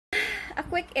a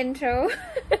quick intro.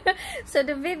 So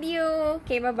the video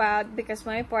came about because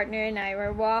my partner and I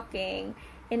were walking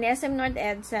in SM North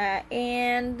EDSA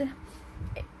and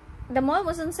the mall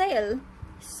was on sale.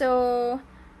 So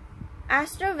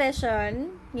Astro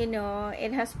Vision, you know,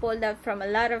 it has pulled out from a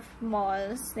lot of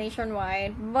malls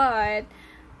nationwide, but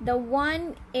the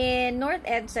one in North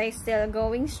EDSA is still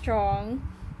going strong.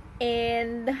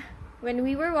 And when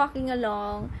we were walking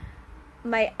along,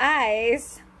 my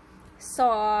eyes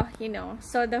saw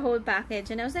the whole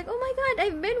package, and I was like, oh my god,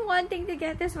 I've been wanting to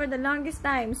get this for the longest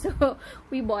time. So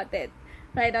we bought it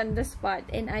right on the spot,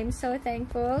 and I'm so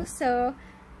thankful. So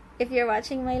if you're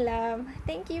watching, my love,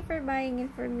 thank you for buying it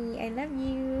for me. I love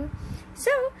you. So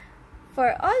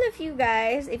for all of you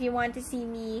guys, if you want to see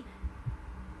me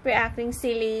reacting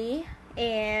silly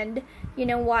and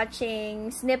watching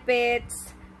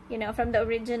snippets from the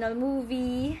original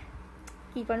movie,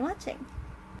 keep on watching.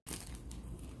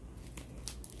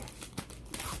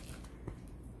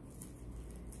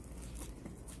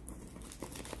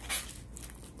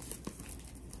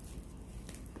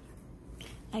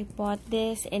 I bought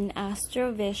this in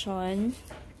Astro Vision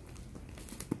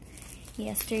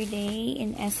yesterday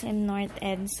in SM North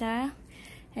EDSA,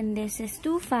 and this is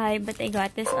 $2,500, but I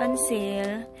got this on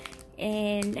sale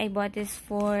and I bought this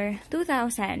for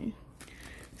 $2,000,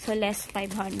 so less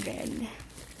 $500.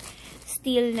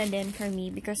 Steal na din for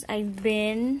me because I've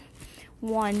been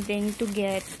wanting to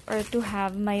get or to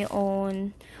have my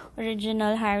own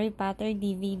original Harry Potter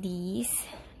DVDs.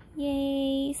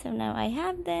 Yay! So now I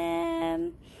have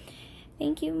them.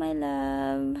 Thank you, my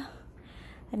love.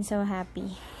 I'm so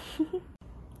happy.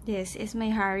 This is my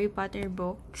Harry Potter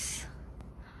books.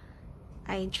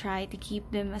 I try to keep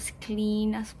them as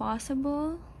clean as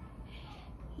possible,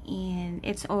 and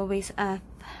it's always at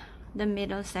the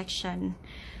middle section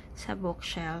sa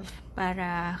bookshelf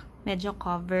para medyo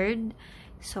covered,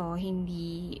 so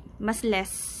hindi mas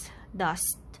less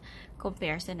dust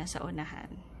compare sa nasa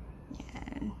unahan.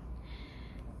 Yan.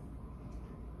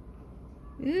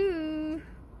 Ooh.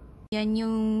 Yan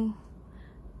yung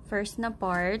first na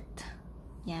part.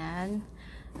 Yan.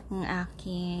 Ang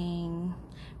aking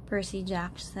Percy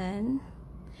Jackson.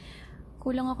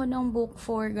 Kulang ako ng book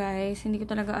 4, guys. Hindi ko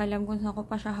talaga alam kung saan ko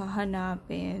pa siya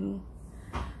hahanapin.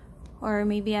 Or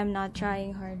maybe I'm not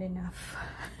trying hard enough.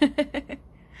 That's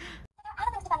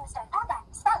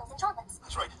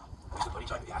right. It's the bloody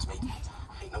time if you ask me.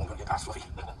 Ain't no one gonna get past Fluffy.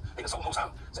 Ain't a soul knows how,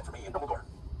 except for me and Dumbledore.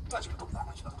 I should have told you that.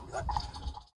 I should have told you that.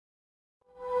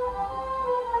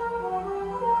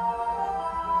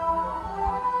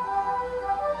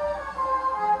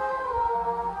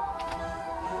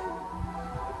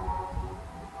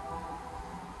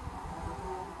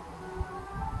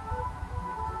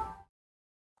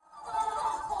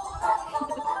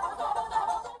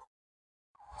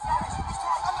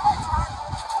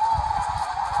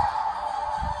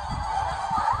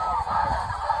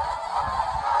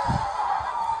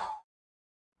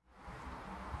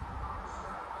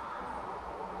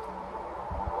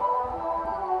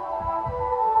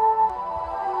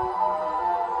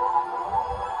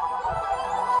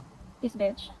 This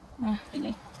bitch.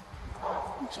 Really.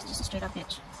 She's just a straight up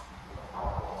bitch.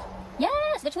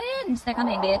 Yes, the twins! They're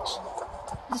coming, bitch.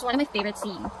 This is one of my favorite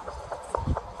scenes.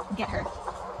 Get her.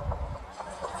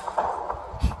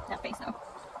 That face, though.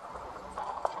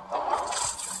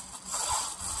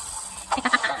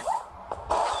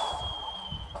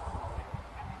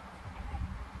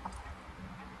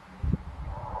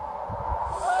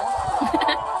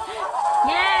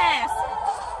 Yes!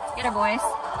 Get her, boys.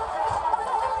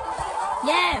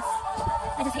 Yes!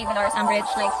 I just hate Dolores Umbridge.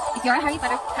 Like, if you're a Harry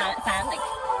Potter fan, like,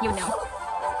 you know.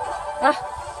 Ugh.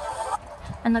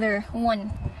 Another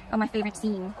one of my favorite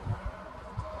scenes.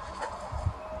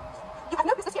 You have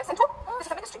no business here, Central. This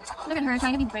is a ministry. Look at her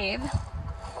trying to be brave.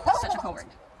 Such a coward.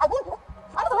 I warn you,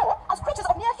 under the law, as creatures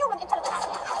of mere human intelligence.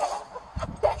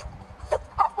 There you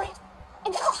half-breed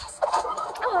in your house.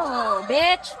 Oh,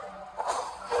 bitch!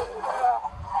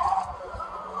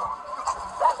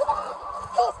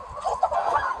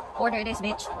 Order this,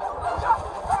 bitch.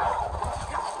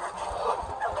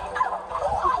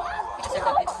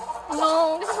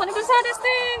 No, this is one of the saddest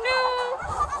things. No.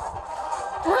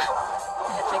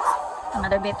 Matrix.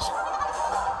 Another bitch.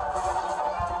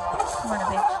 What a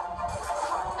bitch.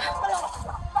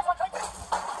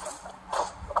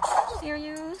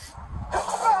 Serious?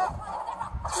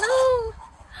 No.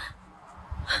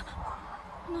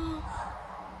 No.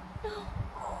 No.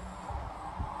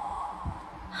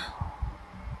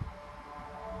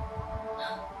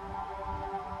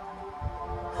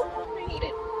 I hate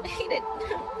it. I hate it.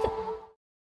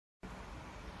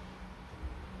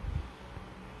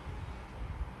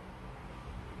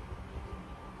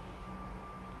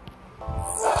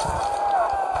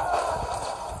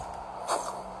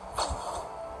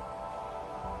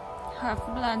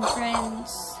 half-blood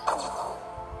prince.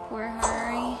 Poor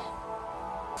Harry.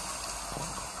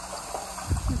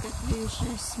 Look at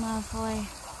Lucius Malfoy.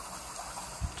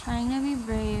 Trying to be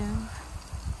brave.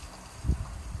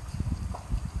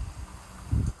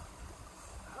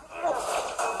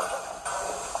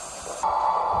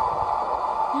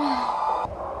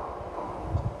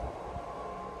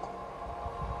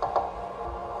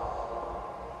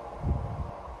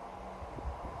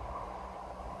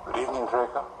 Good evening,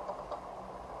 Draco.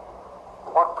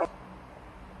 What?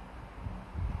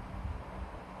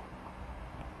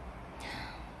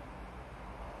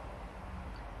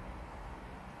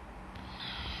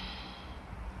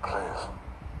 Please.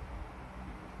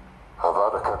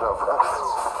 Avada Kedavra.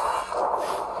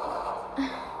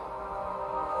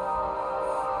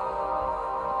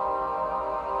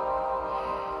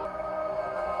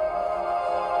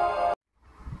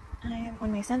 I am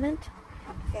on my 7th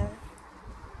film.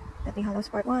 Deathly Hallows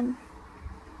Part 1.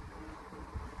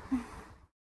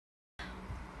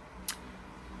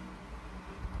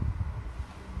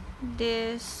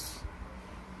 This,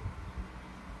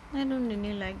 I don't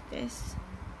really like this.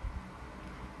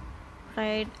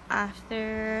 Right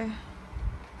after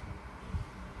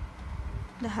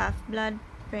the Half-Blood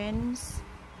Prince.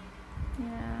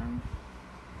 Yeah.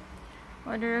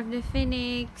 Order of the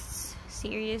Phoenix.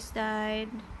 Sirius died.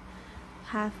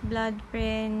 Half-Blood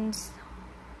Prince.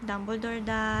 Dumbledore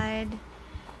died.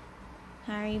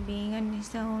 Harry being on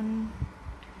his own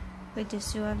with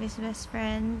just 2 of his best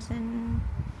friends. And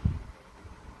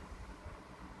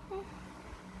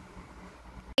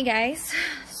hey guys,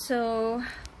 so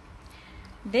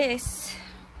this,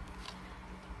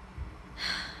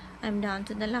 I'm down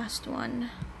to the last one.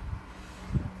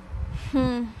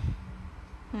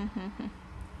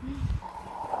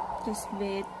 This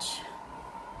bitch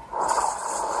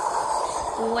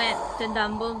went to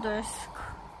Dumbledore's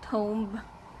tomb.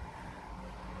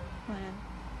 What a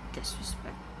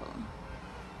disrespectful,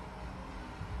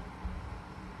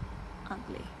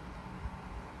 ugly,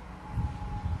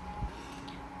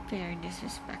 very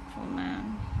disrespectful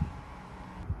man.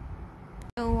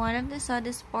 So one of the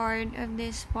saddest part of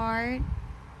this part,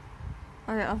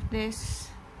 or of this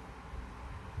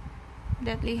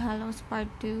Deathly Hallows Part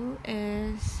 2,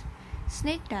 is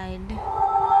Snape died.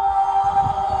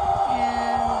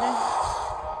 And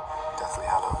Deathly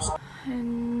Hallows.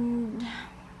 And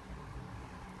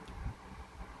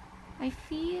I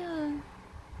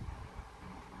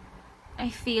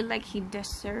feel like he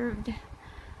deserved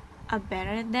a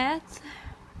better death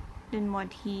than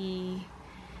what he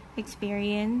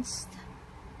experienced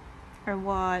or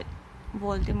what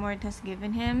Voldemort has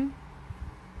given him.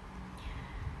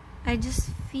 I just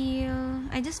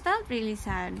felt really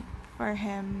sad for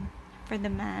him, for the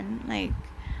man. Like,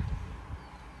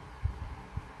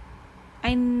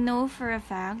 I know for a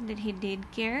fact that he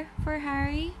did care for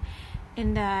Harry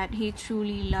and that he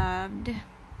truly loved,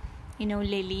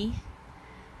 Lily.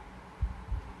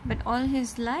 But all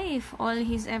his life, all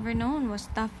he's ever known was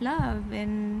tough love,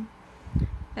 and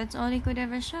that's all he could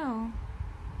ever show,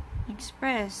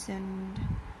 express, and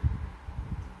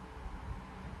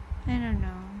I don't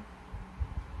know.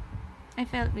 I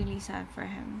felt really sad for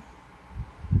him.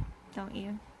 Don't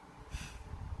you?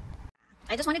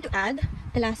 I just wanted to add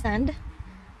the Last Stand,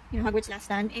 Hogwarts Last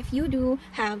Stand. If you do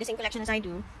have the same collection as I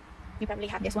do, you probably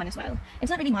have this one as well. It's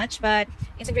not really much, but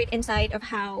it's a great insight of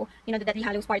how, the Deathly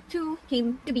Hallows Part 2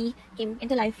 came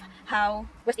into life, how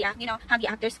how the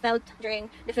actors felt during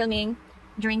the filming,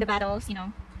 during the battles,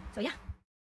 So yeah.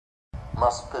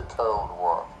 Must be told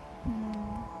what?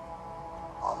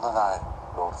 On the night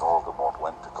Lord Voldemort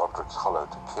went to Godric's Hollow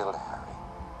to kill Harry.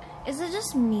 Is it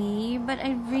just me? But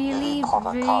I really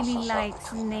like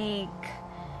Snape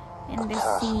in this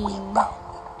scene.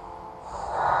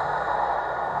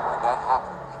 When that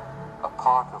happened, a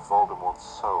part of Voldemort's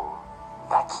soul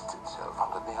latched itself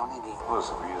under the only need. There's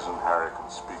a reason Harry can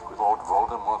speak with Lord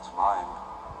Voldemort's mind.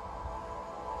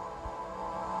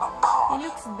 A part He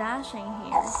looks dashing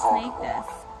here. of Snape Voldemort.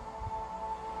 does.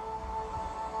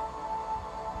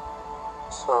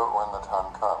 So when the time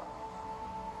comes,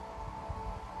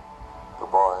 the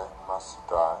boy must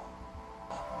die.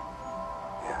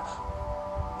 Yes,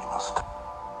 he must.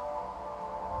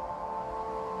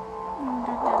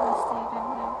 The devastated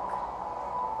look.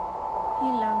 He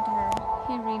loved her.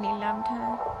 He really loved her.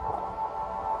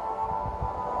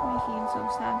 I feel so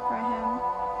sad for him.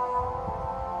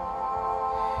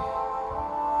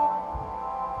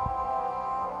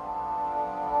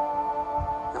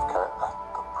 You've carried at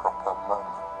the proper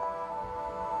moment,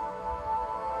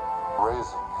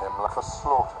 raising him like a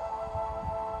slaughter.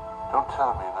 Don't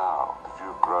tell me now that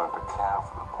you've grown to care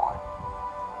for the boy.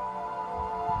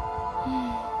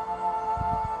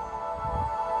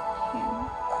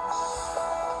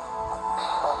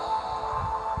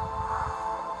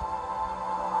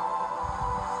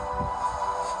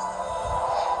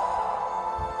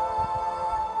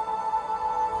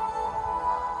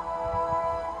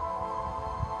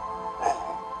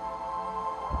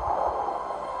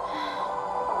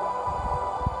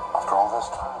 After all this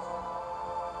time.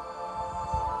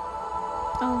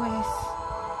 Always.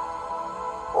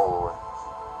 Always.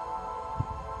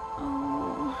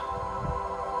 Oh.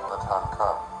 The time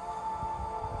comes.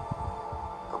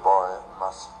 The boy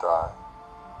must die.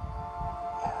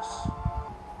 Yes.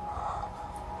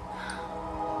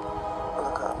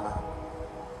 Look at me.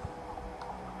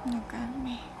 Look at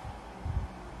me.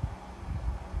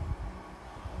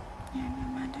 You're my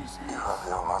mother's You eyes. have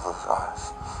your mother's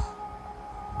eyes.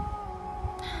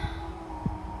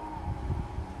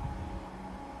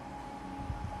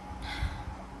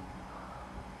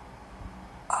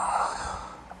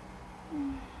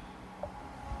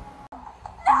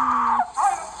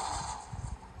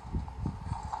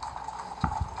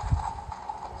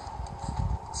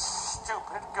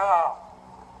 Stupid girl.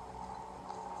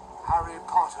 Harry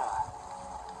Potter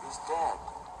is dead.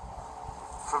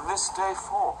 From this day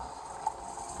forth,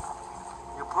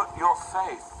 you put your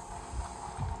faith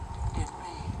in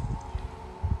me.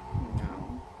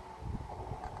 No.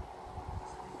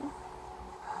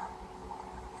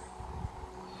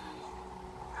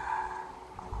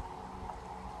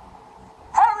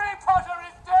 Harry Potter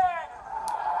is dead!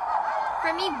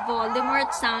 For me,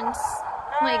 Voldemort sounds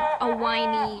like a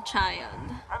whiny child.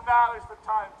 And now is the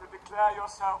time to declare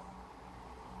yourself.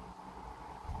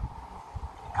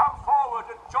 Come forward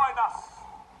and join us.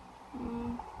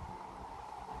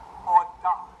 Or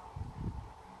die.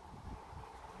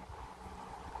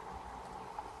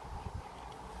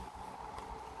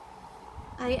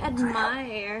 I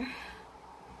admire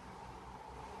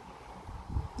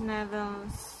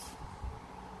Neville's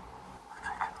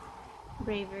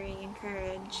bravery and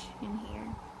courage in here.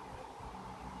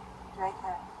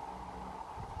 Draco.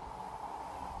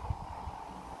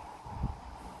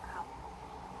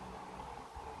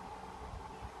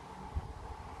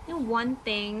 You know,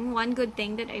 one good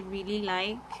thing that I really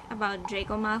like about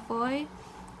Draco Malfoy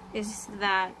is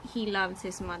that he loves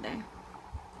his mother.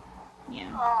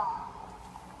 Yeah.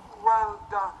 Well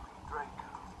done, Draco.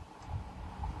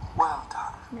 Well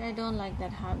done. But I don't like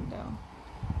that hug though.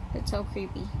 It's so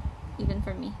creepy, even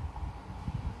for me.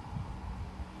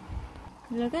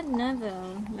 Look at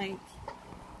Neville, like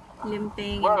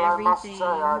limping Well, and I everything. must say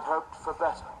I'd hoped for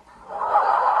better.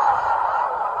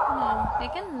 No, they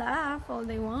can laugh all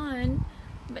they want,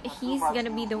 but he's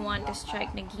gonna be the one to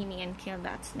strike Nagini and kill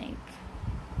that snake.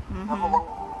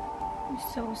 I'm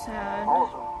so sad.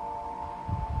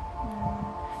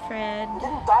 Fred, You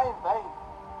didn't die in vain.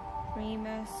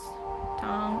 Remus,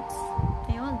 Tonks,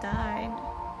 they all died.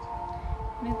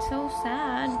 And it's so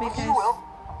sad You because will.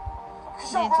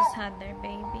 they just had their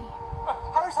baby.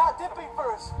 Harry's heart did beat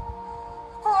for us.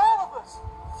 For all of us.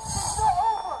 It's not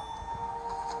over.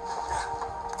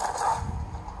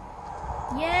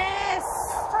 Yes!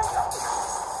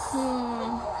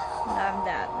 Love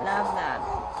that, love that.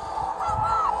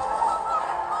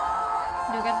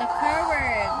 Look at the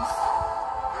cowards.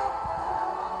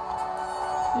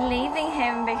 Leaving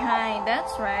him behind,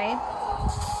 that's right.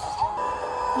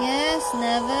 Yes,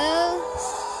 Neville.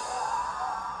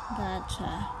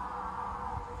 Gotcha.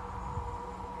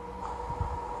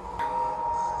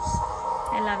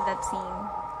 I love that scene.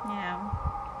 Yeah.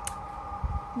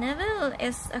 Neville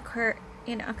is a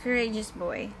courageous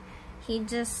boy. He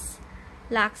just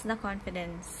lacks the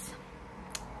confidence.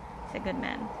 He's a good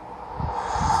man.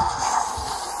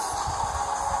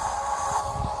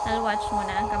 I'll watch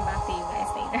muna and come back to you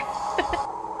guys later.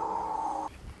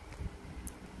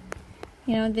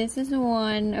 You know, this is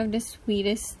one of the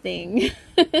sweetest thing.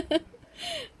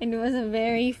 And it was a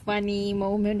very funny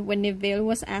moment when Neville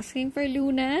was asking for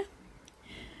Luna.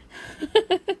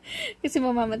 Kasi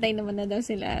mamamatay naman na daw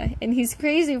sila. And he's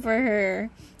crazy for her.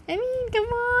 I mean, come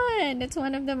on! It's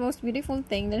one of the most beautiful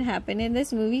things that happened in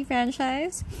this movie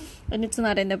franchise. And it's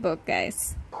not in the book,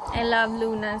 guys. I love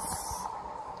Luna's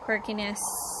quirkiness,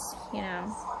 you know,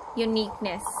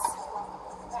 uniqueness.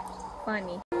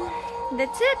 Funny.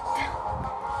 That's it!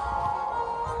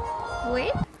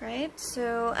 Wait. Right,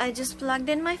 so I just plugged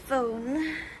in my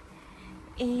phone.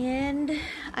 And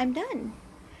I'm done.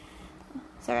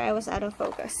 Sorry, I was out of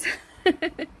focus.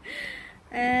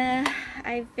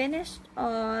 I finished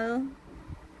all,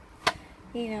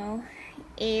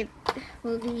 8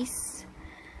 movies.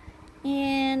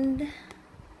 And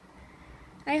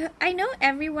I know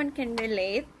everyone can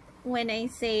relate when I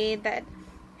say that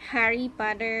Harry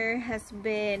Potter has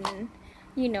been,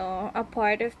 you know, a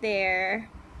part of their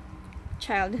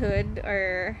childhood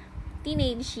or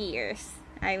teenage years,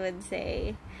 I would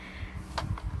say.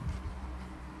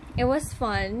 It was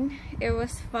fun. It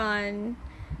was fun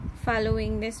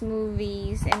following these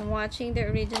movies and watching the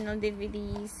original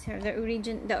DVDs or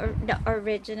the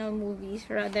original movies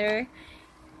rather.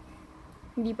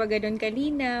 Hindi pa ganun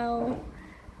kalinaw.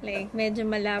 Like, medyo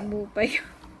malabo pa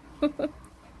yung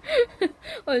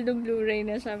although Blu-ray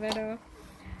na siya, pero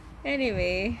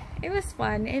anyway, it was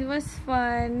fun. It was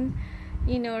fun,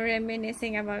 you know,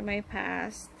 reminiscing about my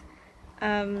past.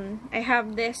 I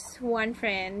have this one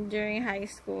friend during high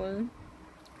school,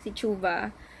 si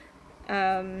Chuba.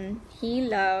 She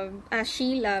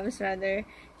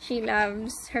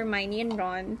loves Hermione and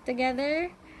Ron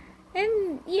together.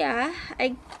 And yeah,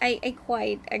 I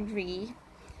quite agree.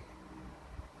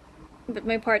 But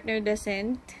my partner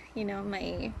doesn't, you know,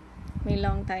 my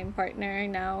longtime partner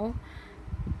now.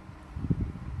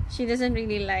 She doesn't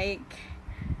really like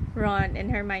Ron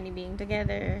and Hermione being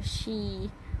together.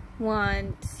 She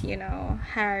wants, you know,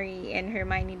 Harry and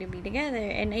Hermione to be together.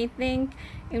 And I think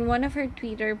in one of her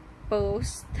Twitter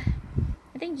posts,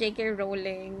 I think J.K.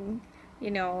 Rowling,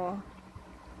 you know,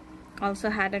 also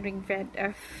had a regret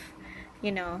of,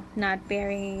 you know, not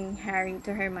pairing Harry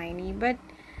to Hermione. But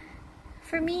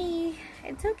for me,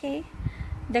 it's okay.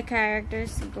 The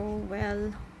characters go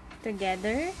well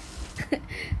together.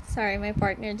 Sorry, my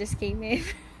partner just came in.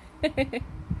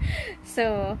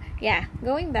 So yeah,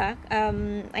 going back,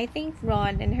 I think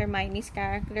Ron and Hermione's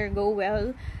character go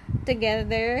well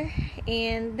together,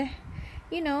 and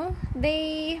you know,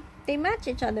 they match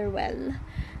each other well.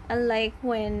 Unlike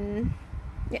when,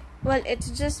 well,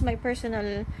 it's just my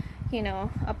personal, you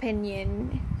know,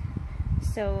 opinion,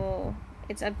 so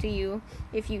it's up to you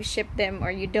if you ship them or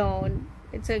you don't.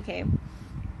 It's okay.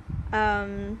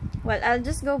 Well, I'll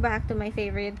just go back to my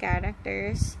favorite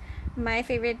characters. My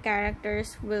favorite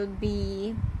characters will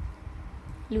be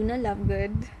Luna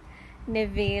Lovegood,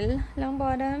 Neville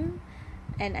Longbottom,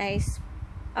 and I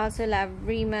also love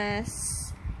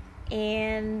Remus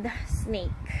and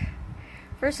Snake.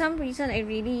 For some reason, I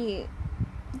really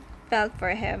felt for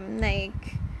him.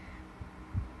 Like,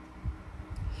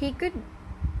 he could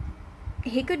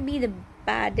be the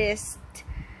baddest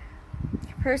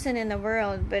person in the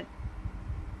world, but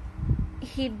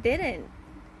he didn't.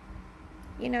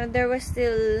 You know, there was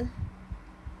still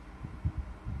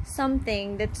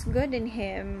something that's good in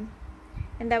him,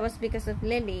 and that was because of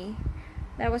Lily.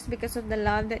 That was because of the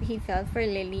love that he felt for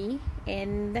Lily,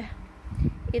 and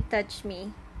it touched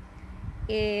me.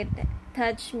 It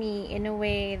touched me in a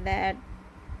way that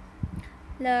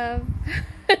love,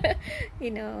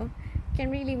 you know, can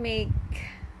really make,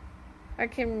 or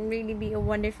can really be a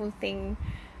wonderful thing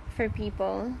for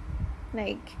people.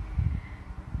 Like,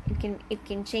 it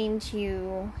can change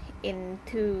you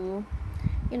into,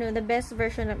 you know, the best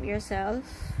version of yourself,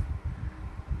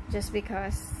 just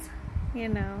because, you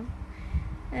know.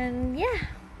 And yeah,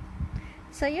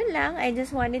 so yun lang. I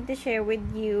just wanted to share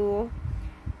with you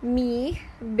me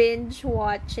binge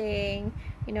watching,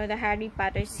 you know, the Harry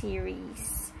Potter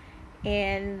series,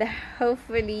 and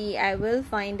hopefully I will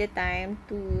find the time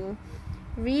to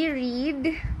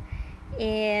reread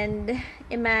and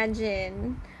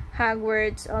imagine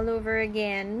Hogwarts all over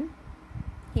again,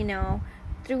 you know,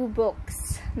 through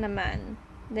books naman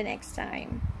the next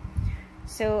time.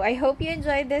 So I hope you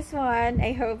enjoyed this one.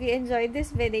 I hope you enjoyed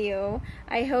this video.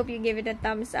 I hope you give it a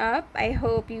thumbs up. I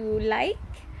hope you like,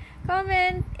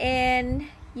 comment, and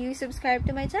you subscribe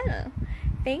to my channel.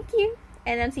 Thank you,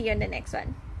 and I'll see you on the next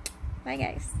one. Bye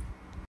guys.